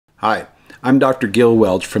Hi, I'm Dr. Gil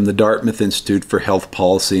Welch from the Dartmouth Institute for Health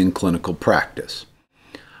Policy and Clinical Practice.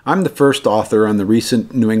 I'm the first author on the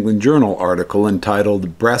recent New England Journal article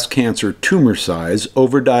entitled Breast Cancer Tumor Size,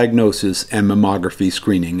 Overdiagnosis, and Mammography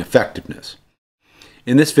Screening Effectiveness.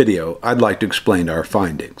 In this video, I'd like to explain our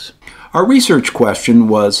findings. Our research question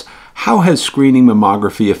was, how has screening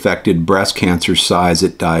mammography affected breast cancer size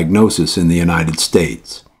at diagnosis in the United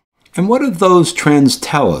States? And what do those trends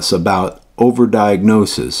tell us about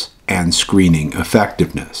overdiagnosis and screening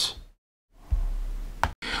effectiveness?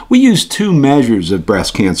 We used two measures of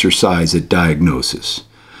breast cancer size at diagnosis.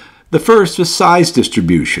 The first was size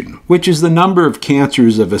distribution, which is the number of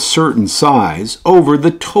cancers of a certain size over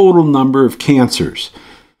the total number of cancers.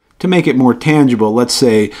 To make it more tangible, let's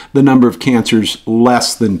say the number of cancers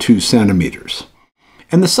less than 2 centimeters.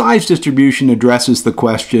 And the size distribution addresses the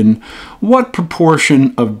question, what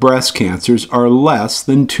proportion of breast cancers are less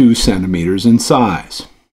than 2 centimeters in size?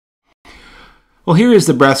 Well, here is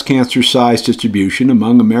the breast cancer size distribution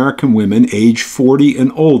among American women aged 40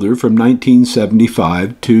 and older from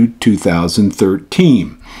 1975 to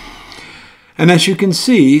 2013. And as you can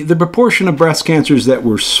see, the proportion of breast cancers that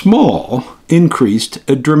were small increased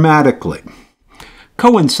dramatically,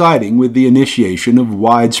 coinciding with the initiation of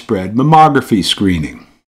widespread mammography screening.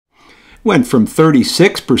 It went from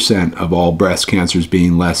 36% of all breast cancers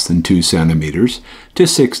being less than 2 centimeters to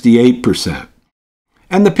 68%.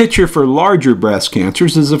 And the picture for larger breast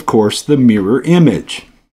cancers is, of course, the mirror image.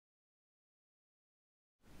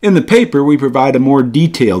 In the paper, we provide a more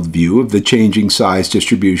detailed view of the changing size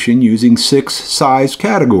distribution using 6 size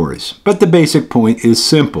categories. But the basic point is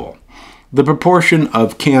simple. The proportion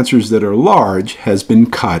of cancers that are large has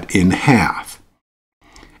been cut in half.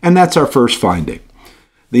 And that's our first finding.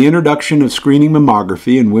 The introduction of screening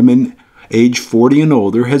mammography in women aged 40 and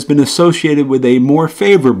older has been associated with a more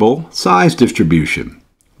favorable size distribution.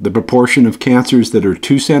 The proportion of cancers that are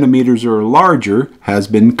 2 centimeters or larger has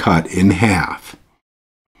been cut in half.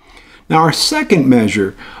 Now, our second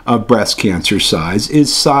measure of breast cancer size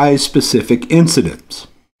is size-specific incidence.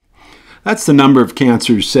 That's the number of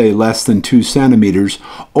cancers, say, less than 2 centimeters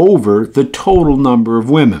over the total number of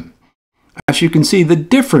women. As you can see, the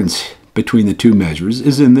difference between the two measures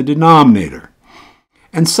is in the denominator.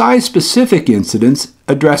 And size-specific incidence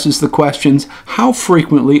addresses the questions, how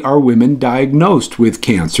frequently are women diagnosed with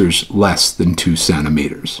cancers less than 2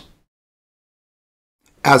 centimeters?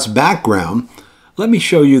 As background, let me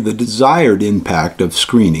show you the desired impact of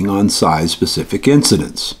screening on size-specific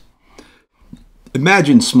incidence.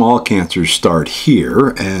 Imagine small cancers start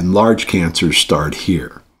here and large cancers start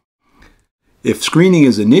here. If screening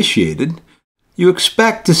is initiated, you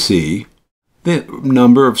expect to see the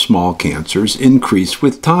number of small cancers increase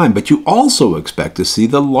with time, but you also expect to see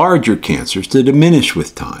the larger cancers to diminish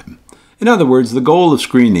with time. In other words, the goal of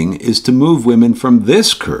screening is to move women from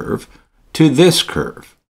this curve to this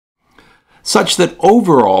curve, such that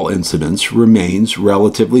overall incidence remains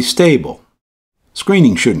relatively stable.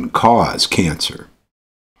 Screening shouldn't cause cancer.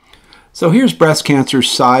 So here's breast cancer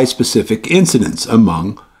size-specific incidence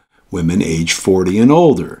among women aged 40 and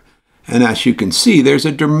older. And as you can see, there's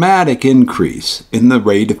a dramatic increase in the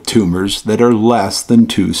rate of tumors that are less than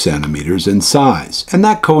 2 centimeters in size. And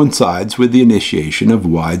that coincides with the initiation of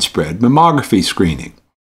widespread mammography screening.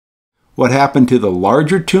 What happened to the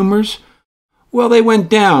larger tumors? Well, they went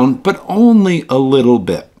down, but only a little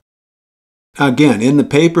bit. Again, in the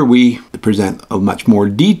paper, we present a much more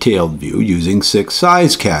detailed view using 6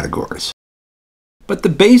 size categories. But the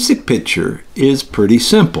basic picture is pretty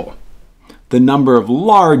simple. The number of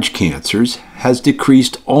large cancers has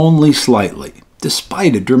decreased only slightly,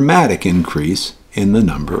 despite a dramatic increase in the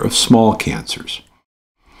number of small cancers.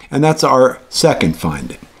 And that's our second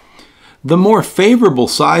finding. The more favorable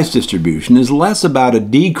size distribution is less about a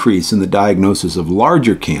decrease in the diagnosis of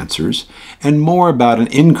larger cancers and more about an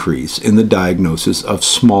increase in the diagnosis of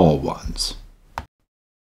small ones.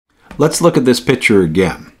 Let's look at this picture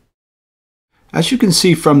again. As you can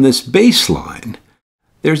see from this baseline,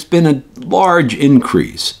 there's been a large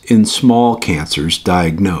increase in small cancers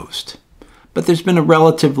diagnosed, but there's been a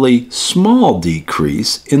relatively small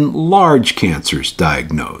decrease in large cancers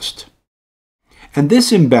diagnosed. And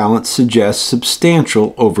this imbalance suggests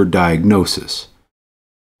substantial overdiagnosis.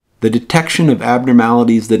 The detection of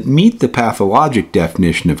abnormalities that meet the pathologic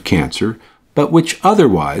definition of cancer, but which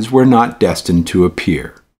otherwise were not destined to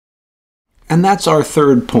appear. And that's our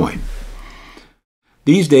third point.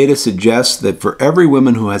 These data suggest that for every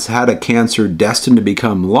woman who has had a cancer destined to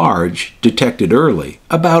become large, detected early,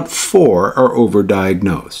 about 4 are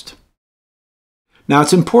overdiagnosed. Now,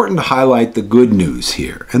 it's important to highlight the good news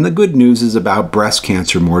here, and the good news is about breast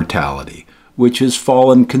cancer mortality, which has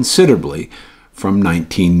fallen considerably from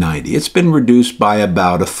 1990. It's been reduced by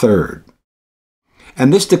about a third.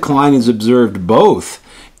 And this decline is observed both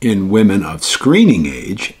in women of screening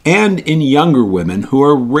age and in younger women who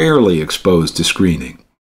are rarely exposed to screening.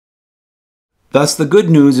 Thus, the good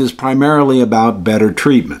news is primarily about better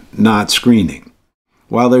treatment, not screening.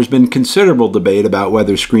 While there's been considerable debate about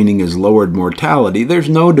whether screening has lowered mortality, there's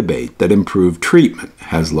no debate that improved treatment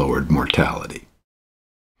has lowered mortality.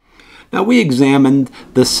 Now, we examined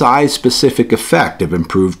the size-specific effect of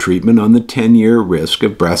improved treatment on the 10-year risk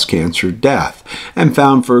of breast cancer death and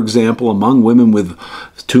found, for example, among women with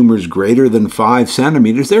tumors greater than 5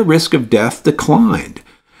 centimeters, their risk of death declined.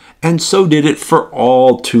 And so did it for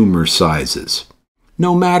all tumor sizes.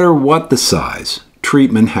 No matter what the size,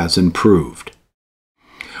 treatment has improved.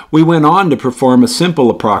 We went on to perform a simple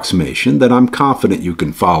approximation that I'm confident you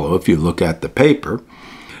can follow if you look at the paper,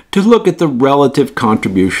 to look at the relative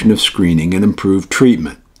contribution of screening and improved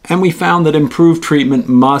treatment. And we found that improved treatment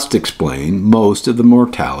must explain most of the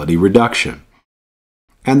mortality reduction.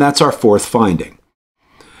 And that's our fourth finding.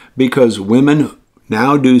 Because women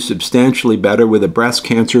now do substantially better with a breast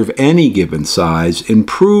cancer of any given size,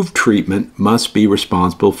 improved treatment must be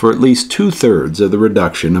responsible for at least 2/3 of the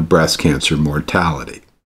reduction of breast cancer mortality.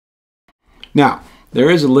 Now, there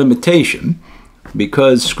is a limitation.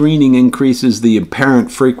 Because screening increases the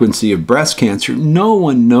apparent frequency of breast cancer, no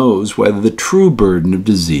one knows whether the true burden of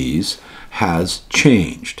disease has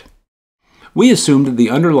changed. We assumed that the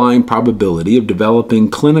underlying probability of developing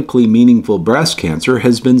clinically meaningful breast cancer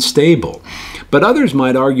has been stable, but others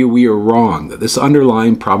might argue we are wrong, that this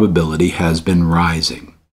underlying probability has been rising.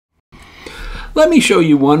 Let me show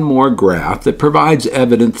you one more graph that provides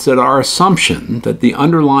evidence that our assumption that the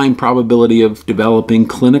underlying probability of developing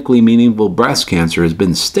clinically meaningful breast cancer has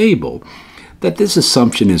been stable, that this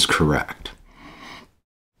assumption is correct.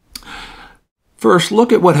 First,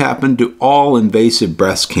 look at what happened to all invasive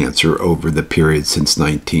breast cancer over the period since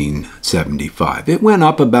 1975. It went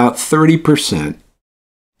up about 30%,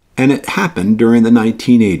 and it happened during the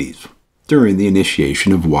 1980s, during the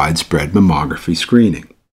initiation of widespread mammography screening.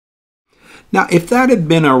 Now, if that had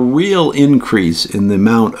been a real increase in the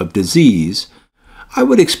amount of disease, I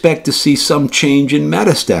would expect to see some change in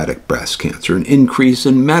metastatic breast cancer, an increase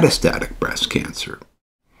in metastatic breast cancer.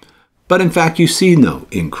 But in fact, you see no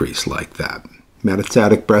increase like that.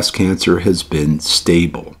 Metastatic breast cancer has been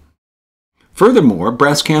stable. Furthermore,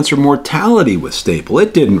 breast cancer mortality was stable.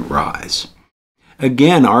 It didn't rise.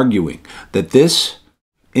 Again, arguing that this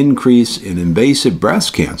increase in invasive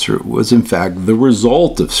breast cancer was in fact the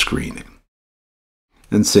result of screening.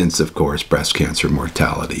 And since, of course, breast cancer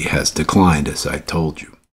mortality has declined, as I told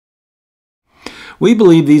you. We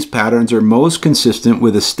believe these patterns are most consistent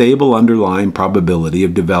with a stable underlying probability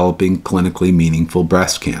of developing clinically meaningful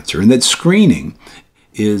breast cancer, and that screening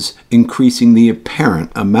is increasing the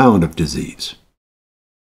apparent amount of disease.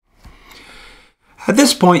 At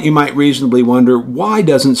this point, you might reasonably wonder, why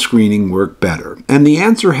doesn't screening work better? And the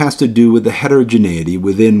answer has to do with the heterogeneity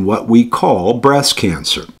within what we call breast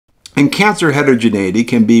cancer. And cancer heterogeneity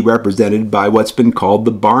can be represented by what's been called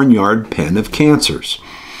the barnyard pen of cancers.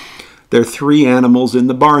 There are 3 animals in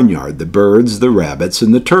the barnyard: the birds, the rabbits,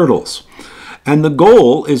 and the turtles. And the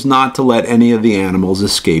goal is not to let any of the animals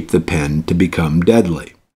escape the pen to become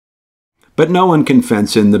deadly. But no one can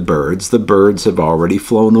fence in the birds. The birds have already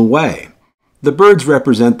flown away. The birds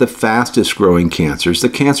represent the fastest growing cancers, the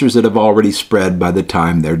cancers that have already spread by the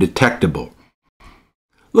time they're detectable.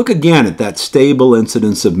 Look again at that stable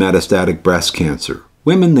incidence of metastatic breast cancer,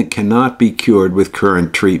 women that cannot be cured with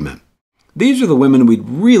current treatment. These are the women we'd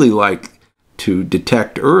really like to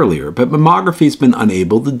detect earlier, but mammography's been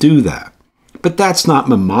unable to do that. But that's not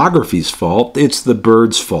mammography's fault, it's the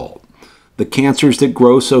bird's fault. The cancers that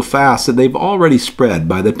grow so fast that they've already spread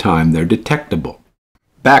by the time they're detectable.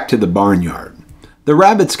 Back to the barnyard. The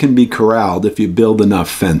rabbits can be corralled if you build enough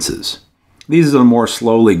fences. These are the more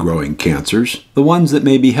slowly growing cancers, the ones that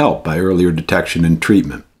may be helped by earlier detection and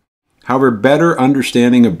treatment. However, better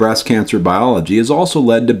understanding of breast cancer biology has also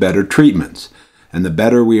led to better treatments, and the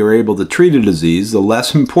better we are able to treat a disease, the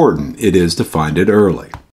less important it is to find it early.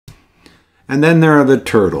 And then there are the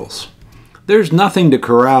turtles. There's nothing to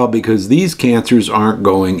corral because these cancers aren't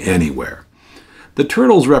going anywhere. The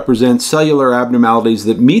turtles represent cellular abnormalities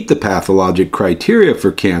that meet the pathologic criteria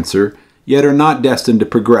for cancer, yet are not destined to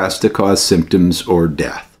progress to cause symptoms or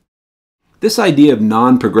death. This idea of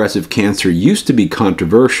non-progressive cancer used to be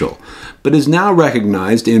controversial, but is now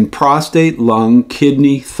recognized in prostate, lung,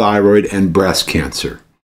 kidney, thyroid, and breast cancer.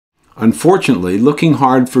 Unfortunately, looking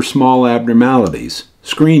hard for small abnormalities,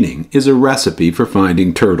 screening, is a recipe for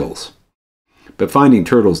finding turtles. But finding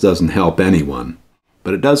turtles doesn't help anyone,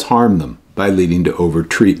 but it does harm them by leading to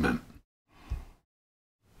overtreatment.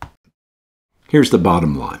 Here's the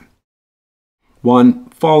bottom line. 1.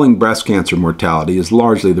 Falling breast cancer mortality is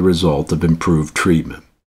largely the result of improved treatment.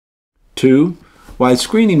 2. While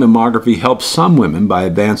screening mammography helps some women by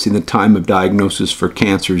advancing the time of diagnosis for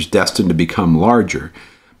cancers destined to become larger,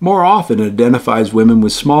 more often it identifies women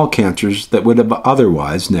with small cancers that would have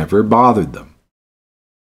otherwise never bothered them.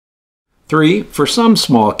 3. For some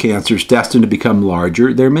small cancers destined to become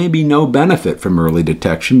larger, there may be no benefit from early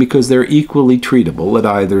detection because they're equally treatable at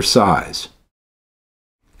either size.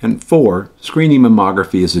 And 4. Screening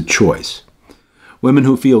mammography is a choice. Women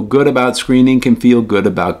who feel good about screening can feel good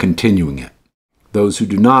about continuing it. Those who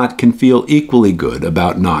do not can feel equally good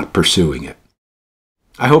about not pursuing it.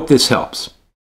 I hope this helps.